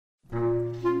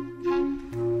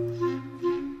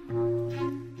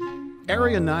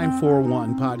Area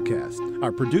 941 podcasts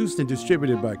are produced and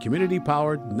distributed by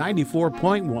community-powered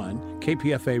 94.1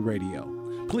 KPFA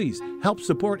Radio. Please help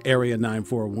support Area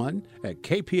 941 at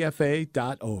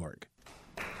kpfa.org.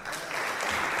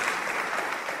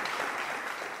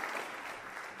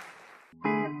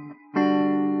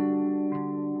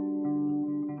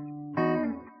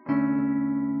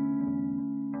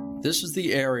 This is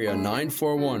the Area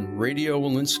 941 Radio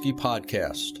Walensky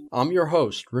podcast. I'm your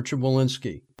host, Richard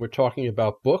Walensky. We're talking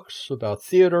about books, about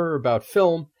theater, about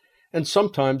film, and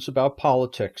sometimes about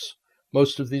politics.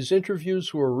 Most of these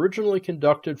interviews were originally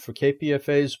conducted for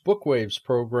KPFA's Bookwaves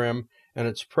program and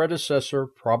its predecessor,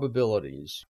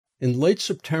 Probabilities. In late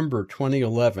September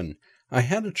 2011, I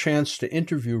had a chance to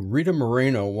interview Rita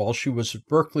Moreno while she was at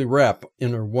Berkeley Rep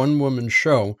in her one-woman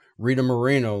show, Rita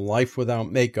Moreno, Life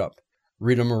Without Makeup.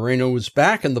 Rita Moreno was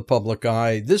back in the public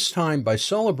eye, this time by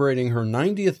celebrating her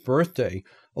 90th birthday,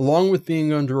 along with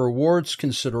being under awards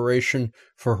consideration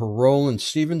for her role in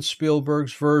Steven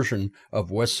Spielberg's version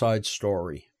of West Side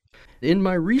Story. In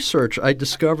my research, I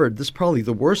discovered, this is probably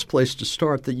the worst place to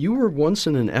start, that you were once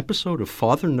in an episode of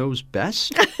Father Knows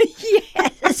Best?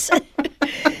 Yes.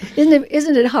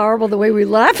 Isn't it horrible the way we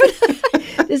laugh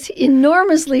at this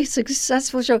enormously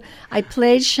successful show? I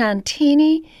played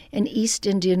Shantini, an East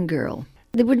Indian girl.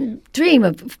 They wouldn't dream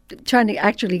of trying to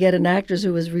actually get an actress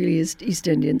who was really East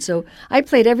Indian. So I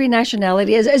played every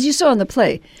nationality, as you saw in the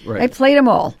play. Right. I played them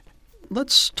all.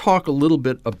 Let's talk a little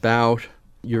bit about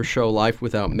your show, Life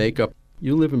Without Makeup.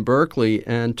 You live in Berkeley,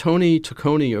 and Tony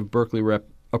Taccone of Berkeley Rep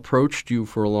approached you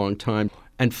for a long time,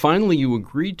 and finally you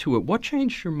agreed to it. What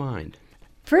changed your mind?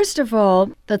 First of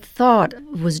all, the thought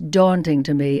was daunting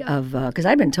to me of, because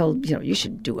I'd been told, you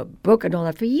should do a book and all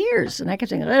that for years. And I kept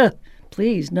saying,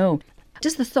 please, no.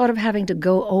 Just the thought of having to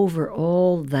go over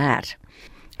all that,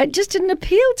 it just didn't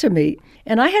appeal to me.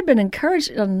 And I had been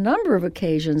encouraged on a number of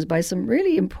occasions by some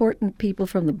really important people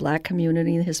from the Black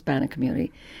community and the Hispanic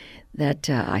community that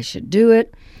I should do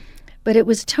it. But it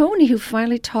was Tony who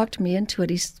finally talked me into it.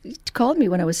 He called me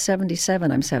when I was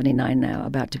 77. I'm 79 now,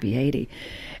 about to be 80.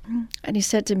 And he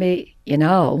said to me,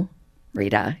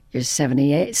 Rita, you're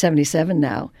 77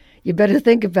 now. You better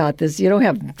think about this. You don't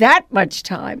have that much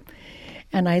time.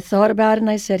 And I thought about it, and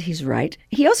I said, he's right.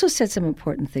 He also said some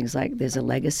important things like there's a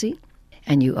legacy,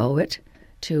 and you owe it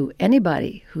to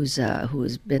anybody who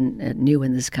has been new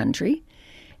in this country.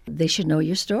 They should know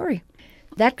your story.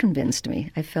 That convinced me.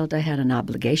 I felt I had an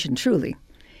obligation, truly.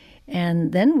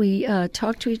 And then we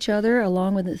talked to each other,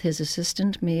 along with his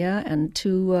assistant, Mia, and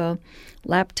 2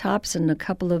 laptops and a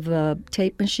couple of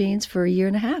tape machines for a year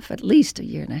and a half, at least a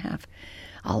year and a half.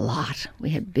 A lot.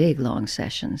 We had big, long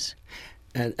sessions.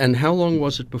 And how long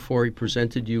was it before he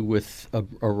presented you with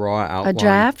a raw outline? A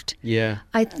draft? Yeah.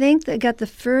 I think they got the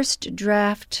first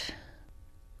draft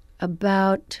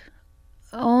about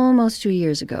almost 2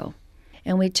 years ago.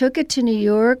 And we took it to New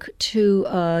York to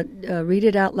read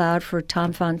it out loud for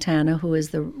Tom Fontana, who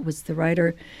was the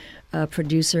writer,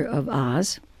 producer of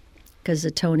Oz, because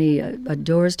Tony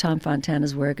adores Tom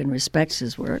Fontana's work and respects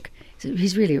his work.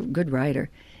 He's really a good writer.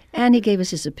 And he gave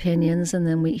us his opinions, and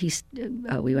then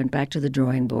we went back to the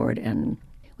drawing board, and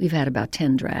we've had about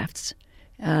 10 drafts.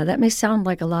 That may sound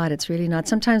like a lot. It's really not.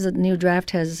 Sometimes a new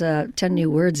draft has 10 new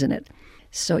words in it.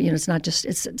 So, it's not just,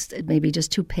 it may be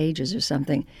just 2 pages or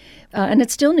something. And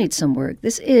it still needs some work.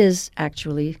 This is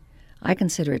actually, I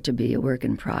consider it to be a work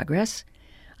in progress.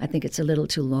 I think it's a little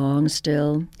too long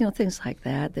still, things like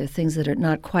that. There are things that are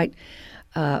not quite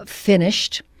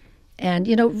finished. And,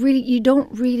 really, you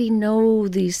don't really know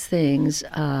these things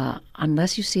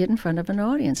unless you see it in front of an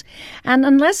audience. And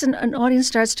unless an audience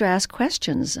starts to ask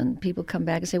questions and people come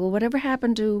back and say, well, whatever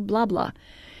happened to blah, blah?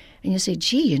 And you say,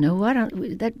 gee, you know what?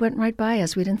 That went right by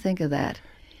us. We didn't think of that.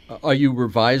 Are you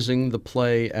revising the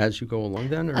play as you go along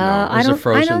then, or no? Is it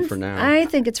frozen for now? I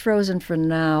think it's frozen for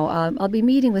now. I'll be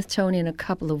meeting with Tony in a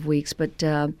couple of weeks, but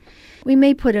we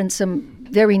may put in some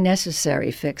very necessary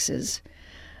fixes.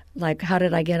 Like, how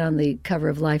did I get on the cover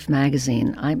of Life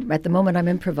magazine? At the moment, I'm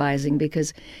improvising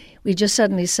because we just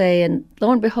suddenly say, and lo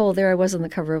and behold, there I was on the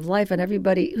cover of Life, and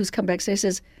everybody who's come back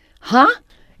says, huh?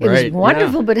 It was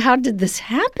wonderful, but how did this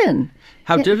happen?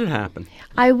 How did it happen?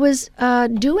 I was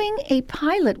doing a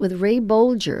pilot with Ray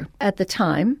Bolger at the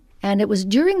time, and it was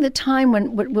during the time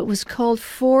when what was called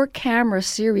 4-camera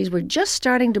series were just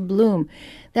starting to bloom.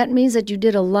 That means that you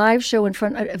did a live show in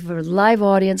front of a live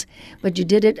audience, but you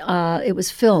did it, it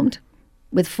was filmed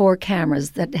with 4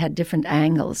 cameras that had different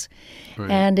angles. Right.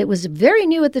 And it was very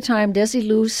new at the time. Desi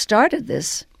Lu started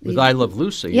this. With I Love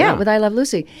Lucy, yeah. With I Love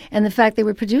Lucy. And the fact they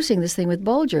were producing this thing with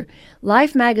Bolger.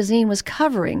 Life magazine was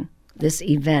covering this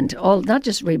event, all not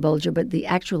just Ray Bolger, but the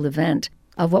actual event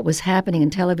of what was happening in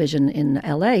television in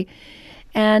L.A.,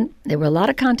 and there were a lot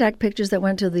of contact pictures that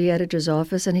went to the editor's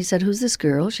office, and he said, "Who's this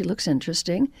girl? She looks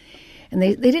interesting." And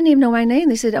they didn't even know my name.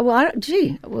 They said, "Well,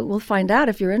 we'll find out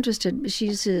if you're interested.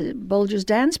 She's Bolger's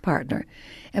dance partner."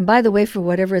 And by the way, for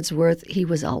whatever it's worth, he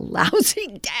was a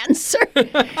lousy dancer.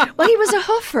 Well, he was a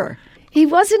hoofer. He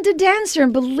wasn't a dancer,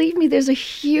 and believe me, there's a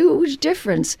huge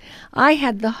difference. I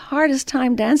had the hardest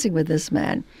time dancing with this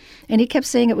man, and he kept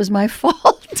saying it was my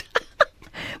fault.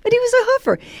 But he was a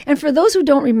hoofer. And for those who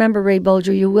don't remember Ray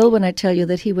Bolger, you will when I tell you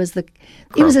that he was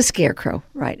a scarecrow,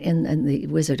 right, in the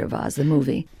Wizard of Oz, the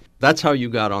movie. That's how you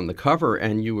got on the cover,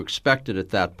 and you expected at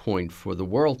that point for the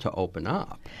world to open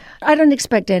up. I don't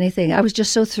expect anything. I was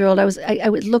just so thrilled. I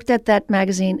looked at that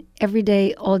magazine every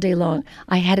day, all day long.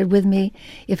 I had it with me.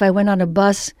 If I went on a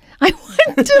bus, I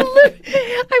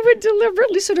would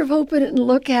deliberately sort of open it and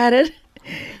look at it.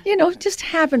 Just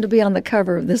happened to be on the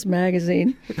cover of this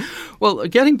magazine. Well,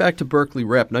 getting back to Berkeley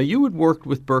Rep, now you had worked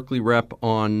with Berkeley Rep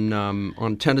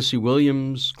on Tennessee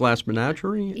Williams' Glass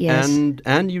Menagerie, yes,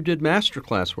 and you did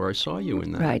Masterclass where I saw you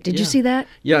in that. Right? Did you see that?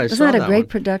 Yeah, I saw that. Wasn't that a great one.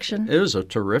 production? It was a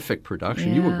terrific production.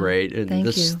 Yeah, you were great, and thank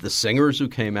you. The singers who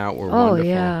came out were Oh, wonderful.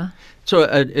 yeah. So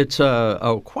it's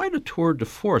quite a tour de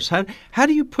force. How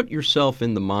do you put yourself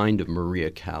in the mind of Maria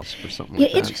Kaus for something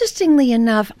like that? Interestingly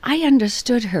enough, I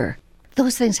understood her.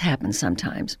 Those things happen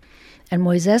sometimes. And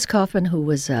Moises Kaufman, who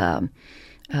was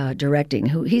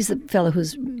directing, he's the fellow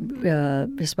who's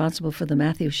responsible for the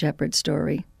Matthew Shepard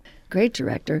story, great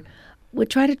director, would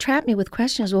try to trap me with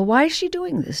questions. Well, why is she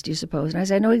doing this, do you suppose? And I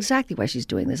say, I know exactly why she's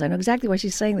doing this. I know exactly why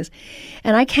she's saying this.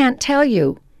 And I can't tell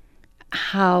you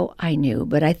how I knew,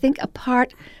 but I think a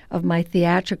part of my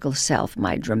theatrical self,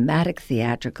 my dramatic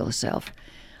theatrical self,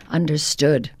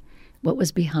 understood what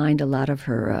was behind a lot of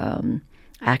her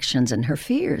actions and her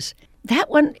fears.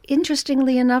 That one,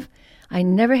 interestingly enough, I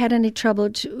never had any trouble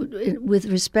with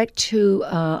respect to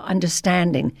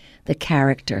understanding the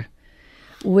character,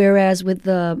 whereas with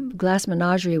the Glass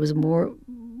Menagerie it was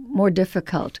more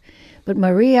difficult. But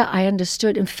Maria, I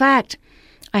understood. In fact,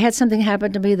 I had something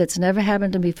happen to me that's never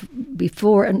happened to me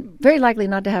before, and very likely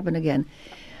not to happen again.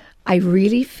 I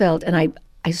really felt, and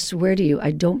I swear to you, I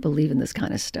don't believe in this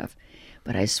kind of stuff,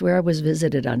 but I swear I was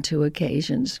visited on 2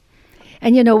 occasions.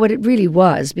 And you know what it really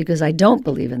was, because I don't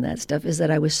believe in that stuff, is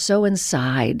that I was so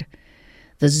inside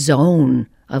the zone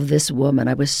of this woman.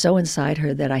 I was so inside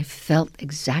her that I felt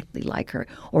exactly like her,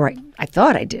 or I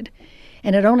thought I did.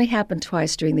 And it only happened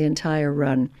twice during the entire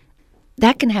run.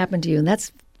 That can happen to you, and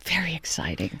that's very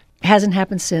exciting. It hasn't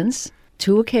happened since.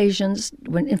 2 occasions,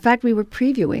 when in fact we were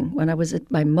previewing when I was at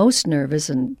my most nervous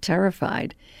and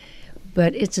terrified.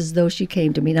 But it's as though she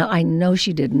came to me. Now, I know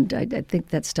she didn't. I think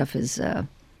that stuff is...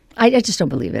 I just don't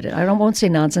believe it. I won't say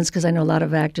nonsense because I know a lot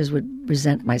of actors would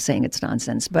resent my saying it's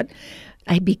nonsense. But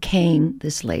I became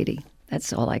this lady.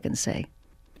 That's all I can say.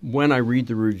 When I read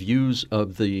the reviews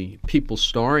of the people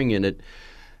starring in it,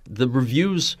 the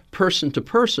reviews person to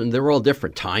person, they're all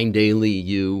different. Tyne Daly,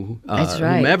 you, That's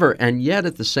right. whomever. And yet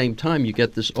at the same time, you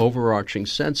get this overarching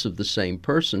sense of the same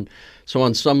person. So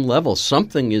on some level,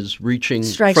 something is reaching...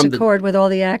 Strikes from a chord with all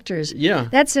the actors. Yeah.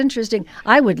 That's interesting.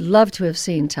 I would love to have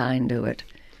seen Tyne do it.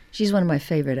 She's one of my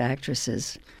favorite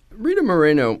actresses. Rita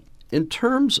Moreno, in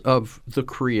terms of the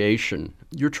creation,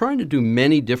 you're trying to do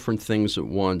many different things at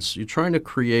once. You're trying to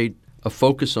create a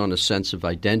focus on a sense of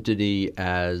identity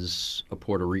as a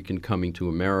Puerto Rican coming to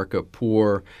America,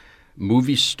 poor,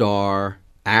 movie star,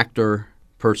 actor,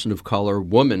 person of color,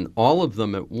 woman, all of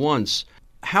them at once.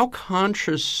 How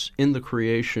conscious in the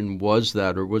creation was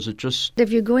that, or was it just...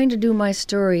 If you're going to do my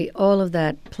story, all of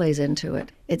that plays into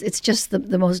it. It's just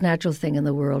the most natural thing in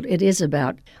the world. It is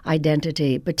about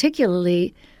identity,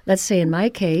 particularly, let's say in my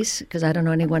case, because I don't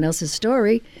know anyone else's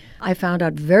story, I found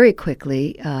out very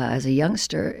quickly as a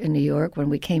youngster in New York when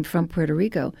we came from Puerto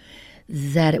Rico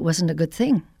that it wasn't a good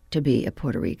thing to be a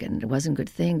Puerto Rican. It wasn't a good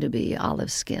thing to be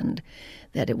olive-skinned,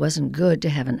 that it wasn't good to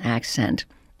have an accent.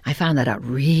 I found that out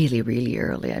really, really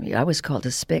early. I mean, I was called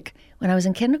a spick when I was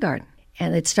in kindergarten.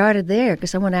 And it started there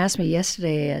because someone asked me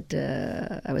yesterday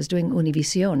I was doing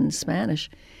Univision in Spanish,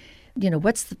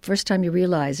 what's the first time you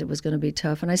realized it was going to be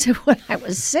tough? And I said, when I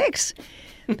was 6.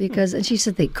 And she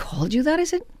said, they called you that? I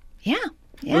said, yeah.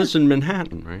 It was in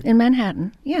Manhattan, right? In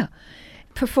Manhattan, yeah.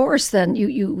 Perforce, then,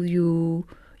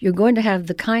 you're going to have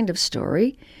the kind of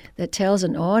story that tells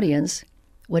an audience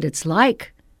what it's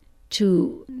like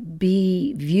to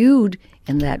be viewed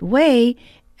in that way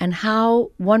and how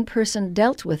one person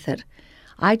dealt with it.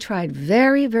 I tried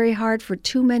very, very hard for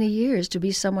too many years to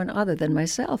be someone other than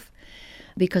myself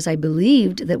because I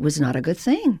believed that was not a good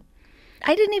thing.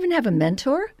 I didn't even have a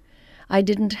mentor. I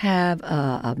didn't have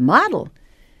a model.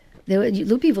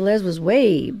 Lupe Velez was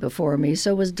way before me.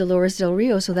 So was Dolores Del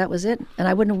Rio. So that was it. And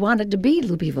I wouldn't have wanted to be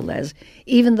Lupe Velez,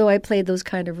 even though I played those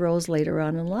kind of roles later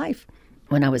on in life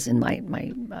when I was in my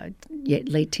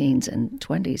late teens and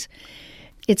 20s.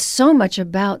 It's so much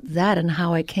about that and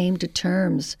how I came to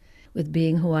terms with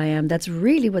being who I am. That's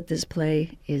really what this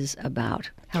play is about,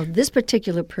 how this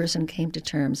particular person came to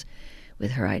terms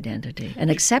with her identity and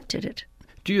accepted it.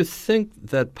 Do you think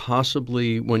that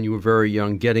possibly when you were very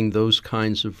young, getting those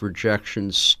kinds of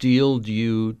rejections steeled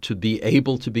you to be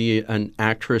able to be an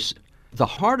actress? The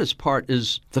hardest part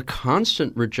is the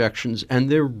constant rejections,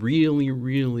 and they're really,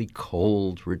 really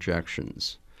cold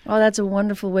rejections. Oh, that's a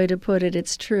wonderful way to put it.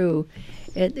 It's true.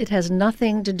 It has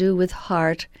nothing to do with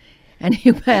heart and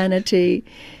humanity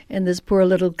and this poor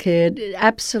little kid.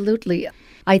 Absolutely.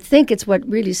 I think it's what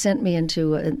really sent me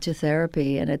into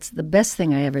therapy, and it's the best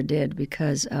thing I ever did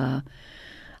because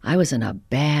I was in a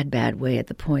bad way at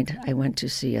the point I went to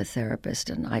see a therapist,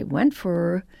 and I went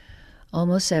for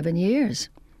almost 7 years.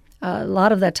 A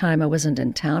lot of that time I wasn't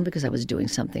in town because I was doing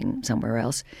something somewhere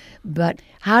else. But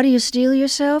how do you steel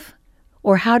yourself?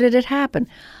 Or how did it happen?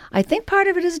 I think part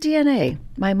of it is DNA.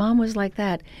 My mom was like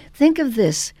that. Think of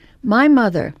this. My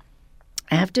mother,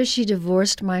 after she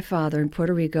divorced my father in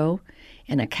Puerto Rico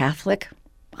in a Catholic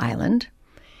island,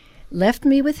 left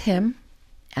me with him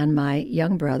and my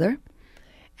young brother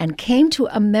and came to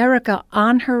America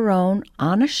on her own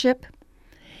on a ship,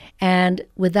 and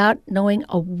without knowing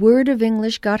a word of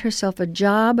English, got herself a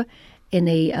job in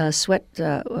a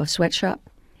sweatshop,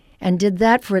 and did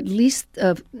that for at least,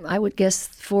 I would guess,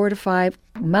 4 to 5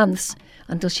 months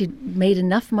until she made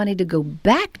enough money to go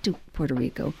back to Puerto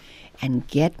Rico and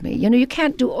get me. You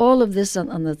can't do all of this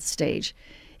on the stage.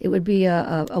 It would be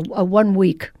a 1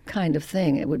 week kind of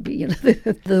thing. It would be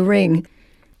the Ring.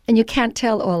 And you can't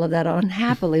tell all of that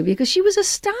unhappily because she was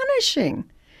astonishing.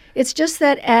 It's just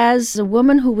that as a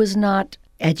woman who was not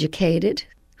educated,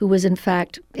 who was in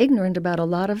fact ignorant about a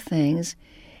lot of things,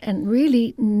 and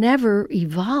really never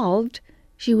evolved,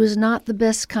 she was not the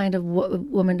best kind of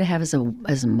woman to have as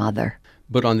a mother.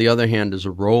 But on the other hand, as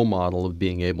a role model of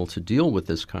being able to deal with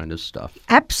this kind of stuff.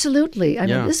 Absolutely. I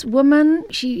mean, this woman,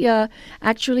 she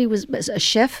actually was a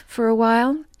chef for a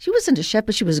while. She wasn't a chef,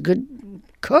 but she was a good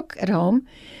cook at home.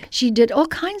 She did all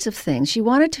kinds of things. She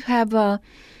wanted to have a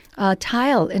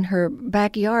tile in her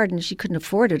backyard, and she couldn't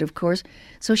afford it, of course.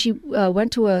 So she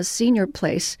went to a senior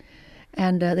place,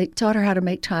 and they taught her how to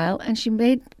make tile, and she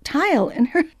made tile in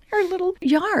her little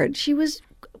yard. She was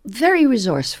very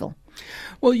resourceful.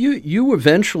 Well, you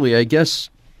eventually, I guess,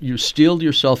 you steeled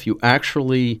yourself. You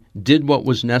actually did what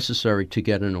was necessary to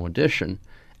get an audition,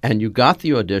 and you got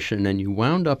the audition, and you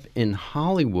wound up in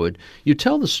Hollywood. You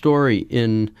tell the story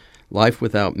in Life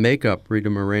Without Makeup, Rita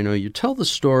Moreno. You tell the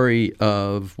story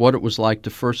of what it was like to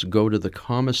first go to the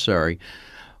commissary.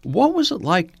 What was it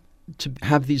like to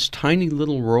have these tiny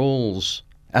little roles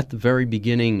at the very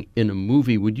beginning in a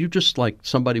movie? Would you just like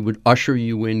somebody would usher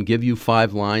you in, give you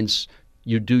 5 lines,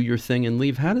 you do your thing and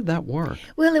leave? How did that work?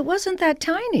 Well, it wasn't that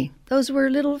tiny. Those were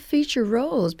little feature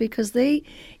roles because they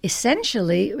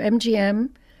essentially, MGM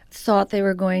thought they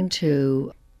were going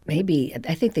to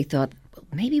I think they thought,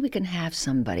 maybe we can have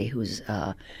somebody who's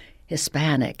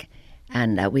Hispanic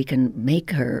and we can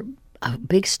make her a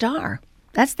big star.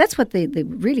 That's what they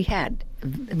really had.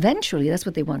 Eventually, that's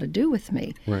what they wanted to do with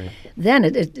me. Right. Then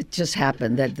it just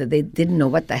happened that they didn't know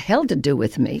what the hell to do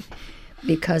with me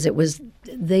because it was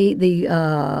what's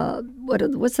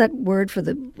that word for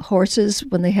the horses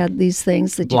when they had these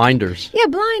things? Blinders. Yeah,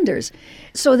 blinders.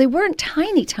 So they weren't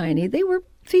tiny. They were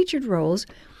featured roles,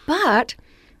 but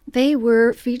they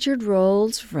were featured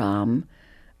roles from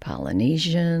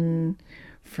Polynesian,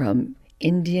 from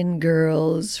Indian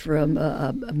girls, from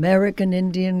American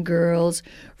Indian girls,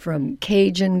 from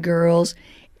Cajun girls,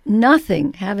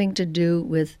 nothing having to do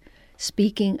with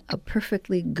speaking a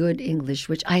perfectly good English,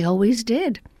 which I always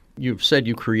did. You've said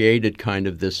you created kind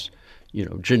of this,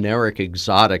 generic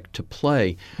exotic to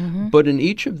play. Mm-hmm. But in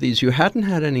each of these, you hadn't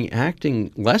had any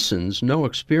acting lessons, no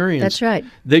experience. That's right.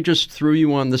 They just threw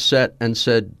you on the set and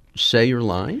said, say your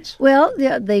lines? Well,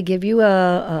 they give you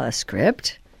a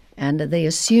script, and they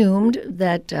assumed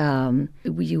that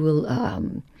you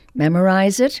will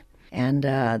memorize it and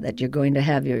that you're going to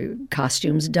have your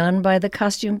costumes done by the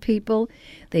costume people.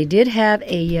 They did have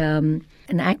an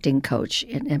acting coach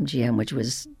in MGM, which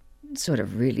was sort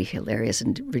of really hilarious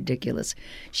and ridiculous.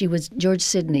 She was George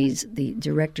Sidney's, the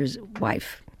director's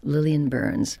wife, Lillian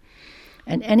Burns.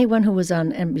 And anyone who was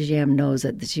on MGM knows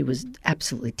that she was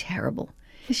absolutely terrible.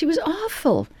 She was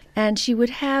awful. And she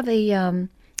would have a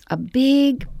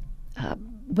big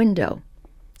window,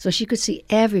 so she could see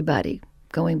everybody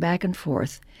going back and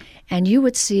forth. And you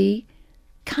would see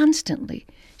constantly,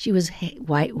 she was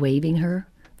waving her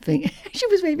she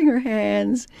was waving her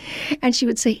hands, and she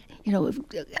would say,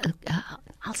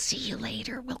 I'll see you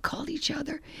later. We'll call each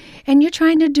other. And you're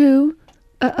trying to do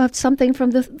something from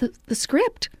the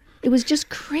script. It was just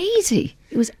crazy.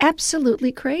 It was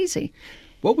absolutely crazy.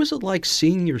 What was it like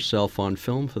seeing yourself on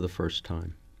film for the first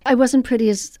time? I wasn't pretty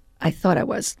as I thought I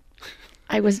was.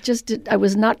 I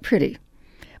was not pretty.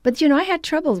 But, I had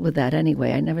trouble with that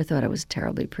anyway. I never thought I was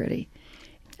terribly pretty.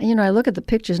 And, I look at the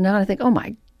pictures now and I think, oh,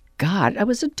 my God, I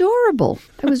was adorable.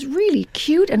 I was really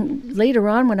cute. And later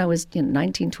on when I was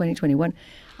 19, 20, 21,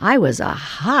 I was a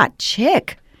hot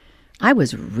chick. I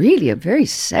was really a very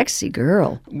sexy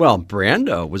girl. Well,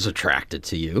 Brando was attracted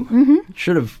to you. Mm-hmm.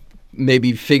 Should have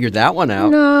maybe figured that one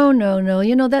out.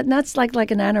 No. That's like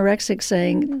an anorexic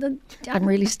saying, I'm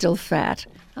really still fat.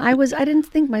 I didn't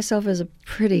think myself as a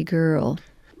pretty girl.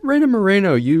 Rita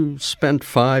Moreno, you spent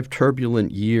 5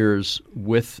 turbulent years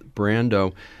with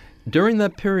Brando. During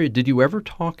that period, did you ever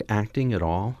talk acting at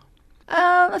all?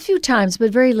 A few times,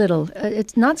 but very little.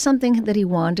 It's not something that he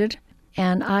wanted,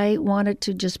 and I wanted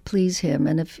to just please him.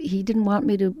 And if he didn't want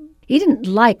me to, he didn't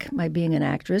like my being an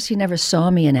actress. He never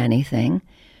saw me in anything.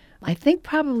 I think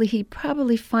he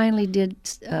probably finally did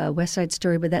West Side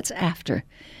Story, but that's after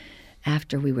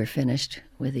we were finished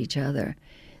with each other.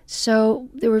 So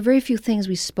there were very few things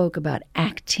we spoke about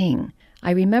acting.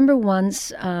 I remember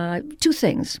once 2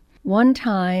 things. One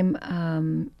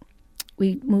time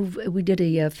we did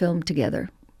a film together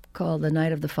called The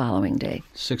Night of the Following Day.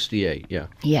 68, yeah.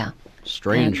 Yeah.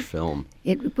 Strange film.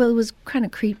 It was kind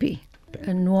of creepy,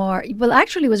 noir. Well,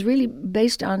 actually, it was really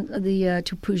based on the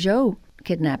Peugeot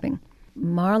kidnapping.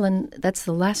 Marlon, that's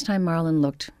the last time Marlon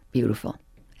looked beautiful.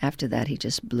 After that, he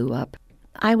just blew up.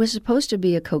 I was supposed to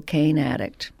be a cocaine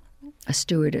addict, a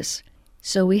stewardess.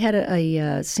 So we had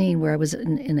a scene where I was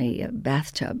in a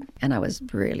bathtub, and I was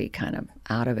really kind of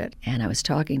out of it. And I was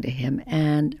talking to him,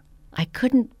 and I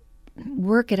couldn't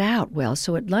work it out well.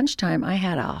 So at lunchtime, I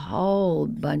had a whole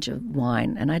bunch of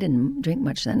wine, and I didn't drink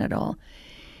much then at all.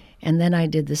 And then I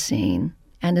did the scene.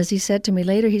 And as he said to me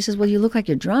later, he says, well, you look like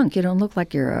you're drunk. You don't look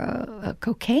like you're a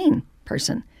cocaine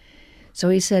person. So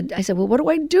I said, well, what do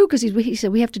I do? Because he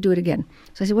said, we have to do it again.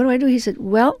 So I said, what do I do? He said,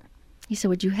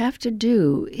 what you have to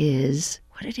do is,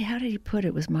 how did he put it?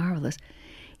 It was marvelous.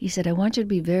 He said, I want you to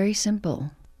be very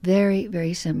simple, very,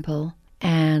 very simple,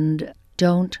 and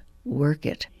don't work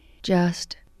it.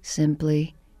 Just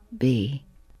simply be.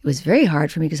 It was very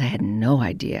hard for me because I had no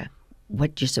idea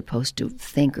what you're supposed to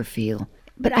think or feel.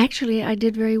 But actually, I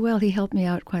did very well. He helped me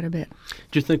out quite a bit.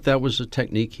 Do you think that was a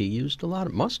technique he used a lot?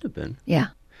 It must have been. Yeah.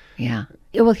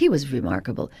 Well, he was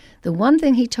remarkable. The one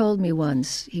thing he told me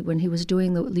once, when he was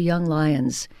doing the Young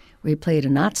Lions, where he played a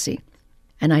Nazi,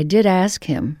 and I did ask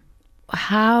him,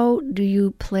 how do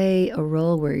you play a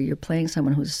role where you're playing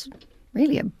someone who's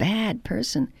really a bad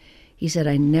person? He said,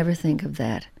 I never think of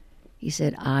that. He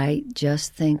said, I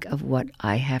just think of what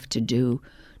I have to do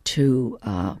to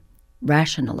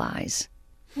rationalize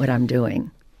what I'm doing.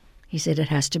 He said, it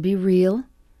has to be real.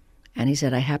 And he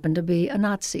said, I happen to be a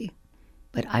Nazi,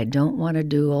 but I don't want to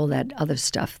do all that other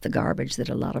stuff, the garbage that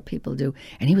a lot of people do.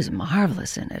 And he was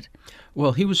marvelous in it.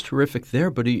 Well, he was terrific there,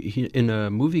 but he in a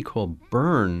movie called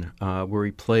Burn, where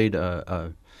he played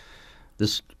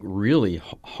this really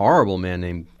horrible man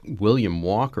named William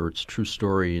Walker. It's a true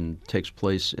story and takes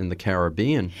place in the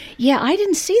Caribbean. Yeah, I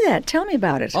didn't see that. Tell me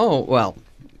about it. Oh, well.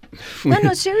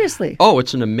 No, seriously. Oh,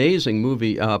 it's an amazing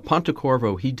movie.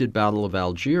 Pontecorvo, he did Battle of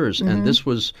Algiers, and this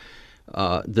was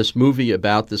this movie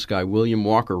about this guy, William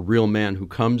Walker, real man who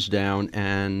comes down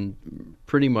and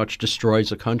pretty much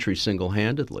destroys a country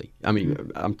single-handedly. I mean,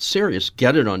 I'm serious.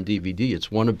 Get it on DVD. It's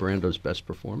one of Brando's best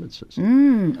performances.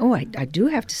 Oh, I do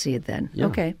have to see it then. Yeah.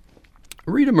 Okay.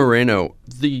 Rita Moreno,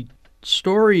 the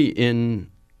story in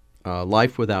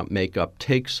Life Without Makeup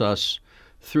takes us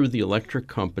through the Electric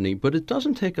Company, but it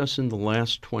doesn't take us in the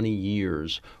last 20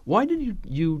 years. Why did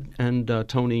you and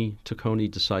Tony Taccone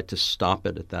decide to stop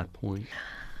it at that point?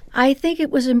 I think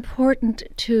it was important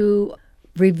to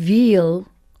reveal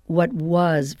what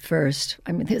was first.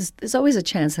 I mean, there's always a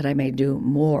chance that I may do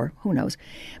more. Who knows?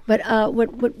 But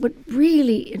what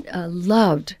really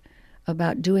loved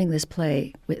about doing this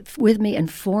play with me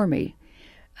and for me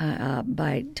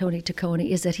by Tony Taccone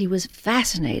is that he was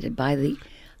fascinated by the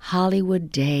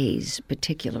Hollywood days,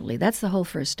 particularly. That's the whole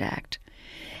first act.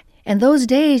 And those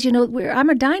days, I'm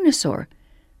a dinosaur.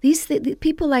 The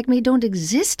people like me don't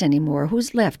exist anymore.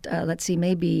 Who's left? Let's see,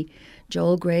 maybe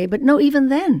Joel Grey. But no, even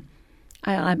then,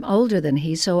 I'm older than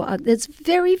he, so there's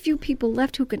very few people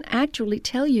left who can actually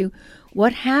tell you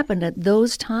what happened at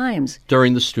those times.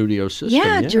 During the studio system.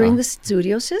 Yeah, during the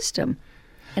studio system.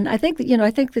 And I think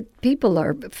that people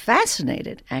are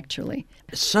fascinated, actually.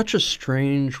 Such a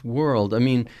strange world. I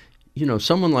mean,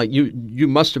 someone like you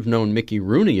must have known Mickey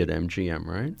Rooney at MGM,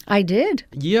 right? I did.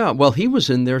 Yeah, well, he was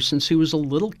in there since he was a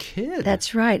little kid.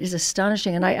 That's right. It's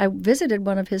astonishing. And I visited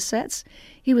one of his sets.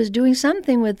 He was doing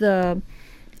something with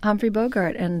Humphrey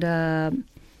Bogart, and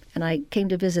I came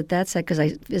to visit that set because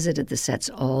I visited the sets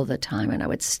all the time, and I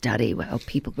would study how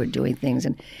people were doing things,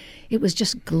 and it was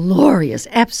just glorious,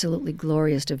 absolutely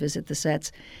glorious to visit the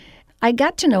sets. I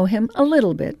got to know him a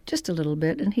little bit, just a little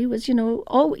bit, and he was, he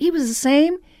was the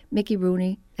same Mickey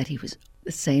Rooney that he was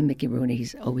the same Mickey Rooney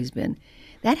he's always been.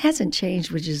 That hasn't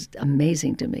changed, which is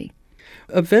amazing to me.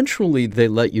 Eventually, they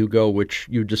let you go, which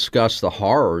you discussed the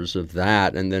horrors of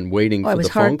that, and then waiting for the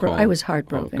phone call. I was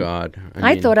heartbroken. Oh, God.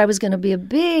 I thought I was going to be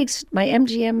my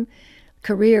MGM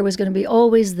career was going to be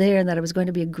always there, and that I was going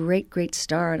to be a great, great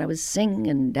star, and I would sing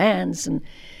and dance,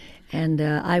 and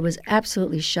I was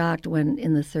absolutely shocked when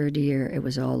in the third year it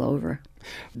was all over.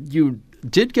 You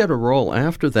did get a role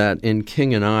after that in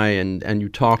King and I, and you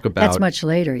talk about... That's much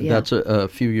later, yeah. That's a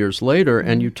few years later,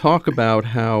 and you talk about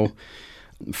how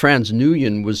Franz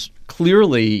Nguyen was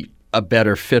clearly a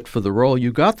better fit for the role.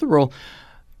 You got the role,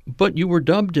 but you were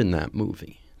dubbed in that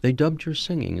movie. They dubbed your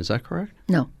singing, is that correct?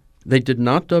 No. They did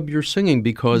not dub your singing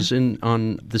because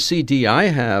on the CD I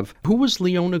have, who was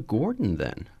Leona Gordon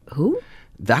then? Who?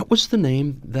 That was the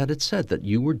name that it said, that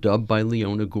you were dubbed by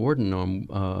Leona Gordon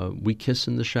on We Kiss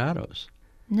in the Shadows.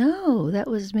 No, that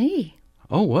was me.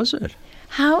 Oh, was it?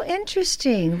 How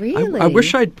interesting, really. I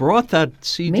wish I'd brought that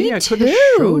CD. Me I could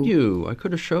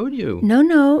have showed you.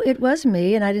 No, it was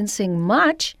me, and I didn't sing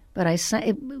much, but I sang,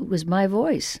 it was my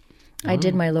voice. I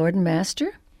did my Lord and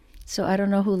Master, so I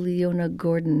don't know who Leona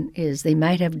Gordon is. They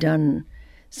might have done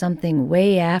something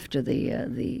way after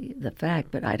the fact,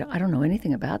 but I don't know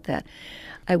anything about that.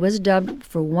 I was dubbed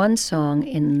for one song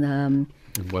in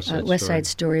West Side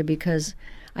Story because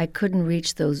I couldn't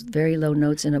reach those very low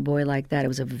notes in A Boy Like That. It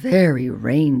was a very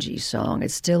rangy song.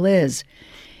 It still is.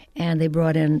 And they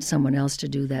brought in someone else to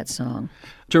do that song.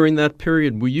 During that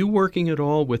period, were you working at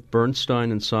all with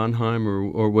Bernstein and Sondheim,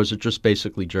 or was it just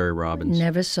basically Jerry Robbins?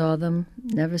 Never saw them,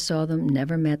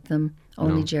 never met them,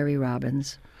 only Jerry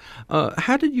Robbins.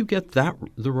 How did you get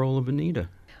the role of Anita?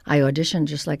 I auditioned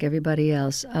just like everybody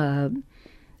else.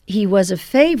 He was a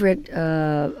favorite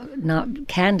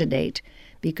candidate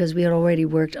because we had already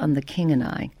worked on The King and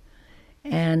I.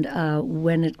 And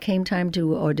when it came time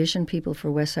to audition people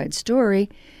for West Side Story,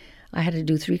 I had to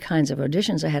do 3 kinds of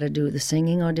auditions. I had to do the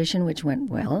singing audition, which went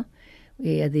well.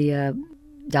 The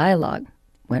dialogue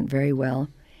went very well.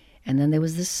 And then there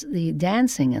was the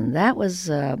dancing, and that was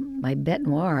my bête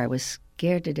noire. I was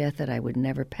scared to death that I would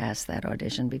never pass that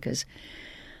audition because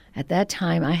at that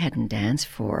time I hadn't danced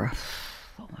for,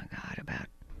 about,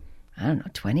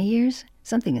 20 years?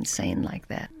 Something insane like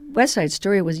that. West Side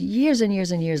Story was years and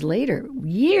years and years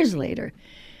later.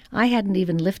 I hadn't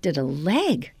even lifted a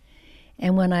leg.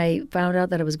 And when I found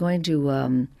out that I was going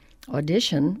to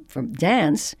audition for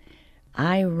dance,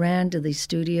 I ran to the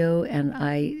studio and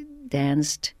I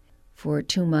danced for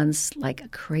 2 months like a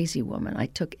crazy woman. I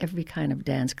took every kind of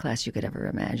dance class you could ever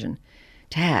imagine.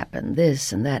 Tap and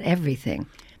this and that, everything.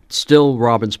 Still,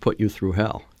 Robbins put you through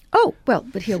hell. Oh, well,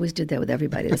 but he always did that with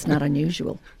everybody. That's not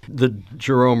unusual. The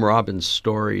Jerome Robbins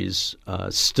stories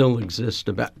still exist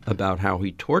about how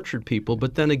he tortured people.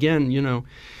 But then again,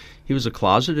 he was a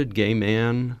closeted gay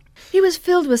man. He was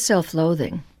filled with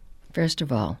self-loathing, first of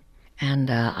all.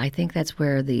 And I think that's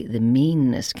where the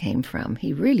meanness came from.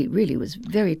 He really, really was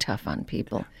very tough on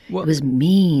people. Well, he was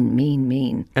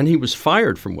mean. And he was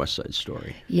fired from West Side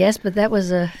Story. Yes, but that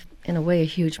was, in a way, a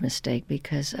huge mistake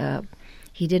because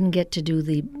he didn't get to do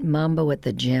the Mambo at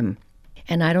the Gym.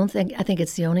 And I think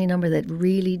it's the only number that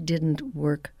really didn't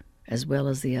work as well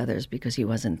as the others because he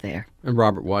wasn't there. And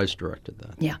Robert Wise directed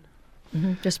that. Yeah,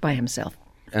 just by himself.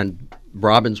 And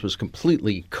Robbins was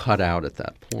completely cut out at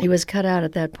that point. He was cut out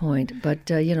at that point. But,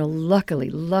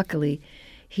 luckily,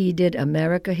 he did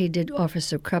America. He did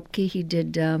Officer Krupke. He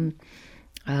did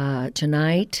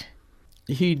Tonight.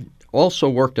 He also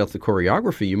worked out the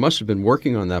choreography. You must have been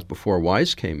working on that before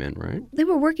Wise came in, right? They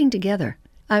were working together.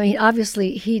 I mean,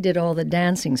 obviously, he did all the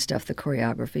dancing stuff, the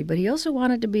choreography, but he also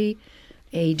wanted to be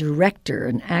a director,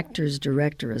 an actor's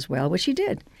director as well, which he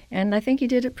did. And I think he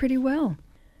did it pretty well.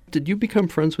 Did you become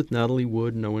friends with Natalie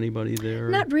Wood? Know anybody there?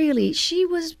 Not really. She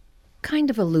was kind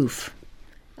of aloof,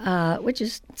 which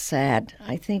is sad.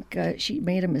 I think she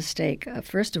made a mistake.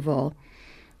 First of all,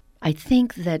 I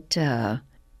think that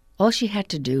all she had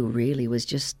to do really was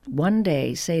just one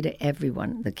day say to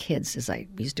everyone, the kids, as I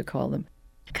used to call them,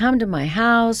 come to my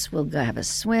house, we'll go have a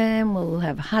swim, we'll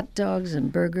have hot dogs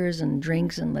and burgers and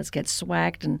drinks, and let's get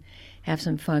swacked and have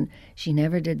some fun. She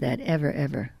never did that, ever,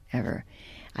 ever, ever.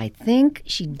 I think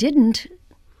she didn't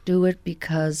do it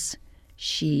because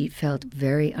she felt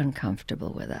very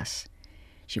uncomfortable with us.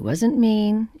 She wasn't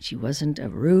mean, she wasn't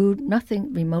rude,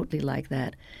 nothing remotely like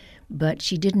that, but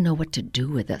she didn't know what to do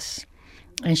with us.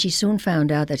 And she soon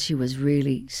found out that she was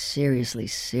really seriously,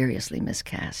 seriously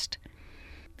miscast.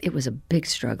 It was a big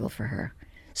struggle for her.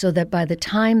 So that by the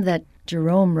time that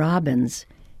Jerome Robbins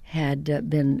had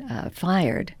been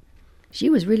fired, she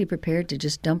was really prepared to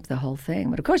just dump the whole thing.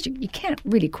 But of course, you can't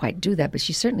really quite do that, but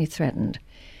she certainly threatened.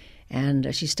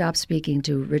 And she stopped speaking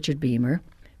to Richard Beamer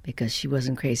because she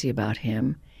wasn't crazy about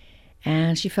him.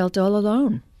 And she felt all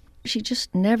alone. She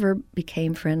just never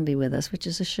became friendly with us, which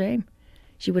is a shame.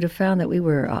 She would have found that we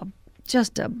were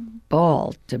just a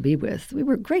ball to be with. We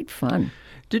were great fun.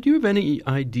 Did you have any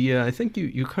idea, I think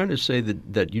you kind of say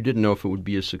that you didn't know if it would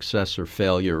be a success or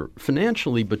failure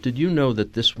financially, but did you know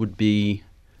that this would be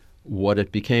what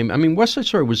it became? I mean, West Side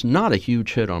Story was not a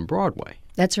huge hit on Broadway.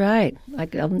 That's right. I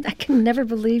can never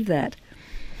believe that.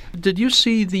 Did you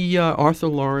see the Arthur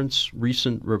Lawrence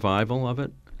recent revival of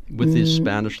it with his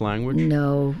Spanish language?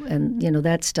 No, and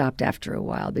that stopped after a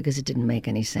while because it didn't make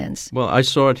any sense. Well, I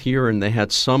saw it here, and they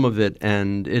had some of it,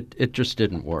 and it just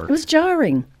didn't work. It was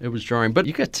jarring. It was jarring, but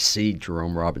you got to see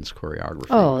Jerome Robbins' choreography.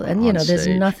 Oh, and there's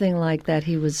stage. nothing like that.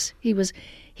 He was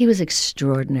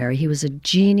extraordinary. He was a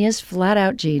genius, flat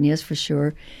out genius for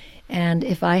sure. And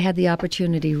if I had the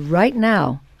opportunity right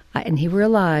now, and he were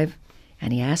alive,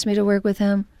 and he asked me to work with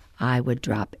him, I would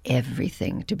drop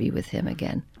everything to be with him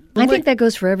again. I think that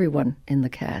goes for everyone in the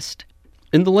cast.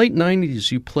 In the late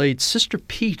 90s, you played Sister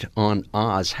Pete on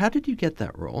Oz. How did you get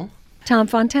that role? Tom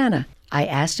Fontana. I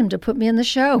asked him to put me in the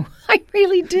show. I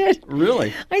really did.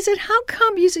 Really? I said, how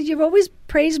come? You said, you've always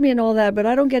praised me and all that, but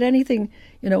I don't get anything,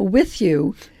 with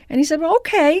you. And he said, well,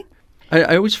 okay.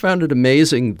 I always found it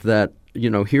amazing that,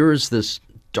 here is this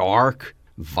dark,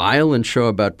 violent show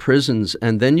about prisons,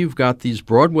 and then you've got these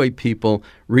Broadway people,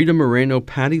 Rita Moreno,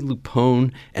 Patti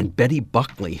LuPone, and Betty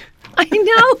Buckley. I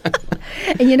know.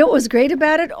 And you know what was great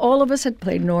about it? All of us had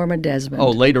played Norma Desmond.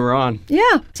 Oh, later on.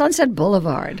 Yeah, Sunset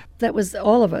Boulevard. That was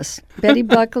all of us. Betty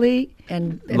Buckley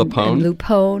and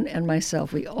LuPone and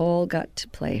myself. We all got to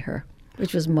play her,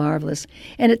 which was marvelous.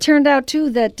 And it turned out, too,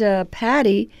 that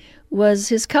Patti was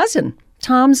his cousin.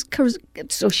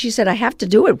 So she said, I have to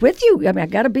do it with you. I mean, I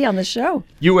got to be on the show.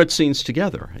 You had scenes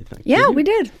together, I think. Yeah, we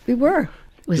did. We were.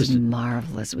 It was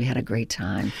marvelous. We had a great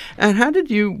time. And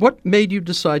what made you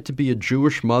decide to be a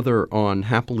Jewish mother on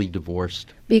Happily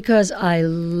Divorced? Because I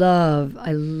love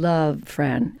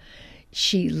Fran.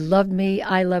 She loved me,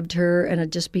 I loved her, and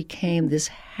it just became this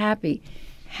happy,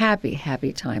 happy,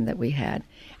 happy time that we had.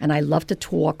 And I love to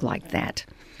talk like that.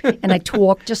 And I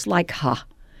talk just like her.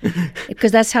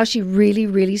 Because that's how she really,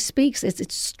 really speaks.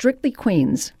 It's strictly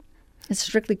Queens. It's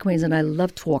strictly Queens, and I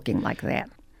love talking like that.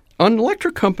 On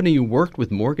Electric Company, you worked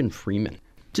with Morgan Freeman.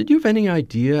 Did you have any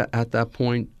idea at that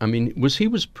point? I mean, he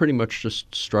was pretty much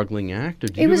just struggling actor?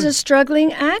 He was a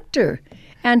struggling actor,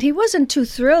 and he wasn't too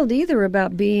thrilled either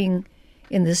about being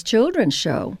in this children's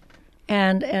show.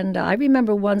 And I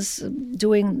remember once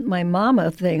doing my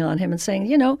mama thing on him and saying,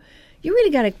 you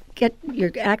really got to get your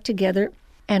act together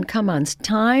and come on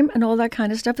time and all that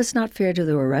kind of stuff. It's not fair to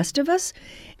the rest of us.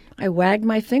 I wagged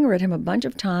my finger at him a bunch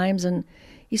of times, and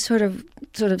he sort of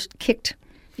kicked,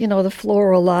 the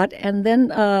floor a lot. And then,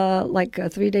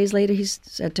 3 days later, he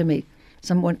said to me,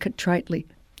 somewhat contritely,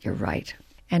 "You're right."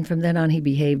 And from then on, he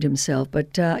behaved himself.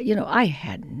 But, I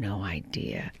had no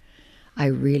idea. I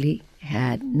really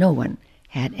had. No one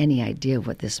had any idea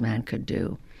what this man could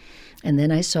do. And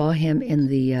then I saw him in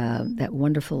the that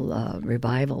wonderful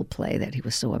revival play that he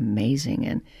was so amazing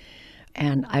in.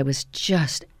 And I was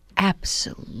just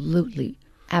absolutely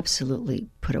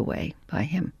put away by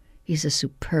him. He's a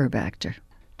superb actor.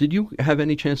 Did you have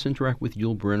any chance to interact with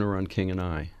Yul Brynner on King and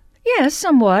I? Yes,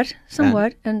 somewhat.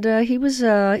 And he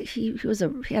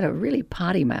had a really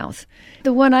potty mouth.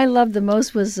 The one I loved the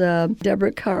most was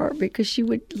Deborah Kerr, because she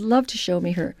would love to show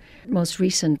me her most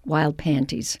recent wild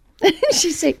panties.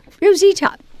 She'd say,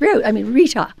 Rita,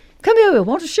 come here, I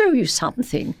want to show you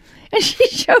something. And she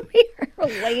showed me her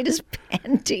latest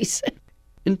panties.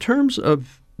 In terms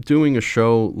of doing a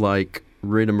show like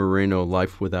Rita Moreno,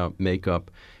 Life Without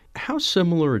Makeup, how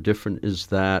similar or different is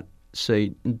that,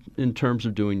 say, in terms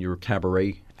of doing your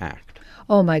cabaret act?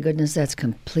 Oh, my goodness, that's a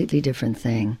completely different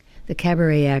thing. The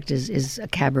cabaret act is a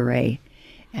cabaret.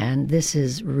 And this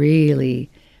is really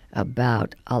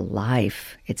about a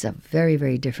life. It's a very,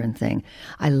 very different thing.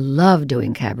 I love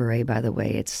doing cabaret, by the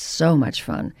way. It's so much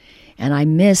fun. And I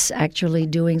miss actually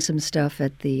doing some stuff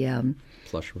at the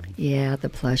Plush Room. Yeah, the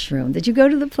Plush Room. Did you go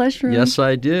to the Plush Room? Yes,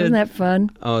 I did. Wasn't that fun?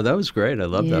 Oh, that was great. I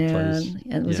love that place.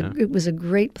 And it was a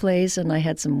great place, and I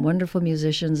had some wonderful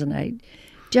musicians, and I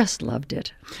just loved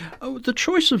it. Oh, the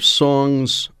choice of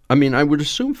songs, I mean, I would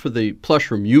assume for the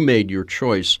Plush Room, you made your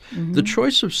choice. Mm-hmm. The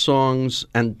choice of songs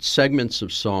and segments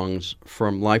of songs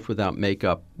from Life Without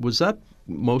Makeup, was that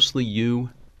mostly you,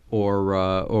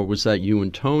 or was that you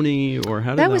and Tony, or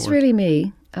how did that work? That was really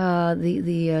me.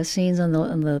 The scenes on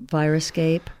the fire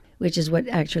escape, which is what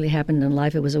actually happened in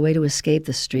life. It was a way to escape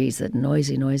the streets, that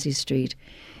noisy, noisy street.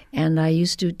 And I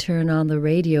used to turn on the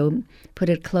radio, put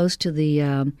it close to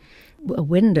the a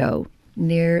window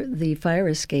near the fire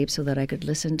escape so that I could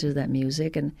listen to that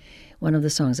music. And one of the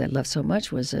songs I loved so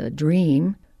much was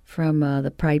Dream from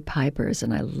the Pied Pipers,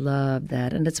 and I loved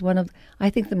that. And it's one of, I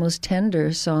think, the most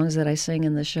tender songs that I sing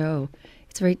in the show.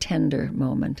 It's a very tender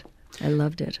moment. I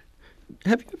loved it.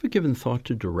 Have you ever given thought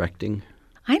to directing?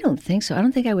 I don't think so. I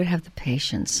don't think I would have the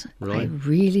patience. Really? I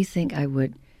really think I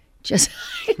would just,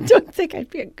 I don't think I'd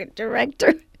be a good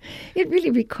director. It really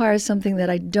requires something that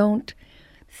I don't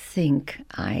think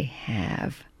I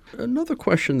have. Another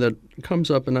question that comes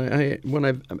up, and I when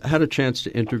I've had a chance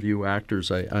to interview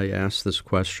actors, I ask this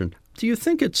question. Do you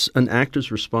think it's an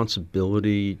actor's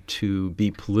responsibility to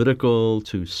be political,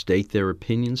 to state their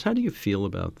opinions? How do you feel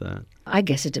about that? I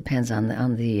guess it depends on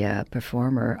the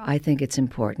performer. I think it's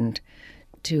important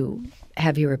to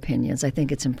have your opinions. I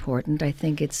think it's important. I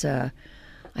think it's a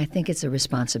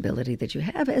responsibility that you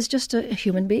have as just a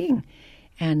human being.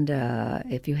 And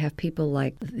if you have people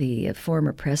like the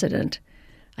former president,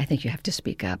 I think you have to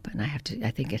speak up, and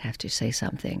I think you'd have to say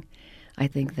something. I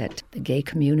think that the gay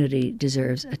community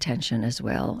deserves attention as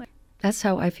well. That's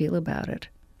how I feel about it.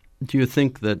 Do you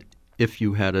think that if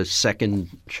you had a second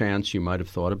chance, you might have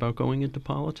thought about going into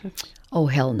politics? Oh,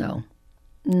 hell no.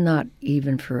 Not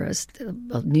even for a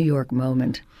New York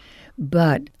moment.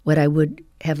 But what I would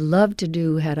have loved to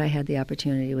do had I had the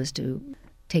opportunity was to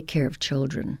take care of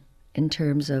children, in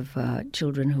terms of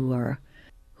children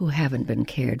who haven't been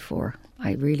cared for.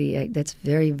 That's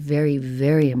very, very,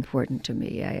 very important to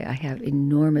me. I have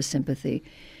enormous sympathy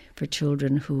for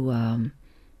children who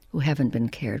haven't been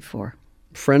cared for.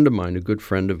 A good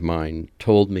friend of mine,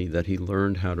 told me that he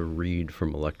learned how to read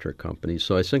from Electric Company.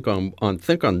 So I think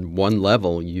on one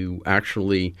level, you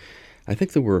actually, I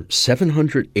think there were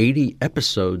 780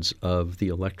 episodes of the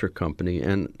Electric Company,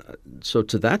 and so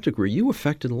to that degree, you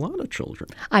affected a lot of children.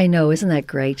 I know, isn't that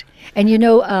great? And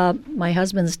my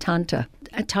husband's Tante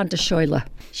Schuyler,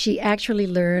 she actually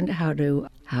learned how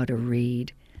to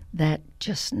read. That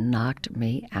just knocked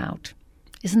me out.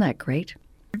 Isn't that great?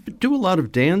 You do a lot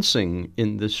of dancing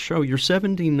in this show. You're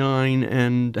 79,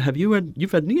 and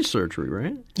you've had knee surgery,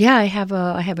 right? Yeah, I have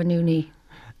a new knee.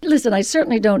 Listen, I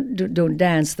certainly don't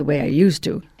dance the way I used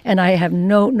to, and I have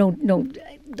don't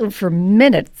for a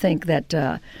minute think that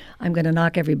I'm going to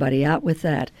knock everybody out with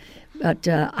that. But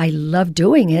I love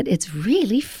doing it. It's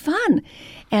really fun,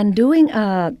 and doing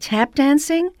tap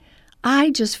dancing,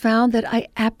 I just found that I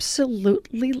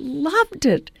absolutely loved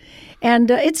it, and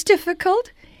it's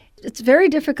difficult. It's very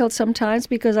difficult sometimes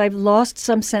because I've lost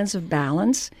some sense of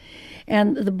balance.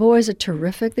 And the boys are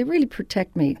terrific. They really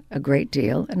protect me a great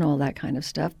deal and all that kind of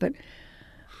stuff. But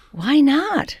why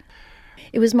not?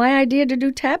 It was my idea to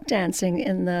do tap dancing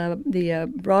in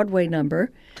the Broadway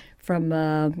number from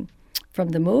the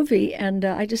movie. And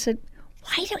I just said,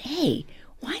 why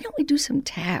don't we do some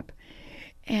tap?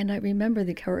 And I remember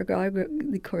the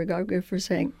choreographer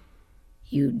saying,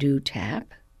 you do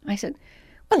tap? I said,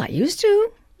 well, I used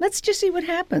to. Let's just see what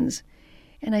happens.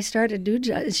 And I started to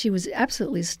do. She was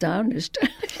absolutely astonished.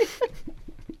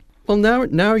 Well,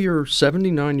 now you're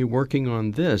 79. You're working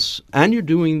on this, and you're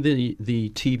doing the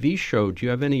TV show. Do you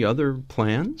have any other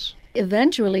plans?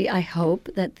 Eventually, I hope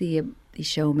that the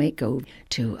show may go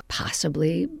to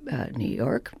possibly New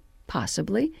York.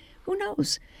 Possibly, who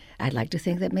knows? I'd like to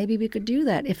think that maybe we could do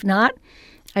that. If not,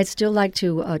 I'd still like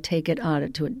to take it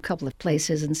on to a couple of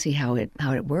places and see how it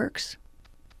works.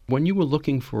 When you were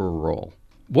looking for a role,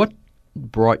 what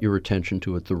brought your attention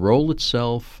to it? The role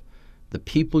itself, the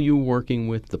people you were working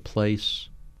with, the place?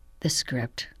 The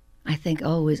script. I think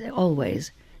always.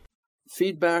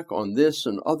 Feedback on this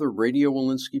and other Radio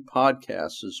Walensky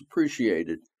podcasts is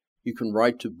appreciated. You can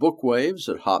write to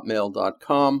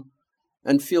bookwaves@hotmail.com,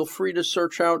 and feel free to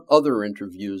search out other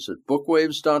interviews at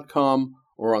bookwaves.com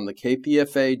or on the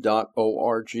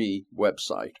kpfa.org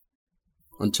website.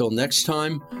 Until next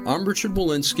time, I'm Richard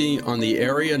Wolinsky on the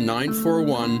Area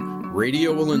 941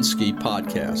 Radio Wolinsky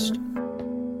podcast.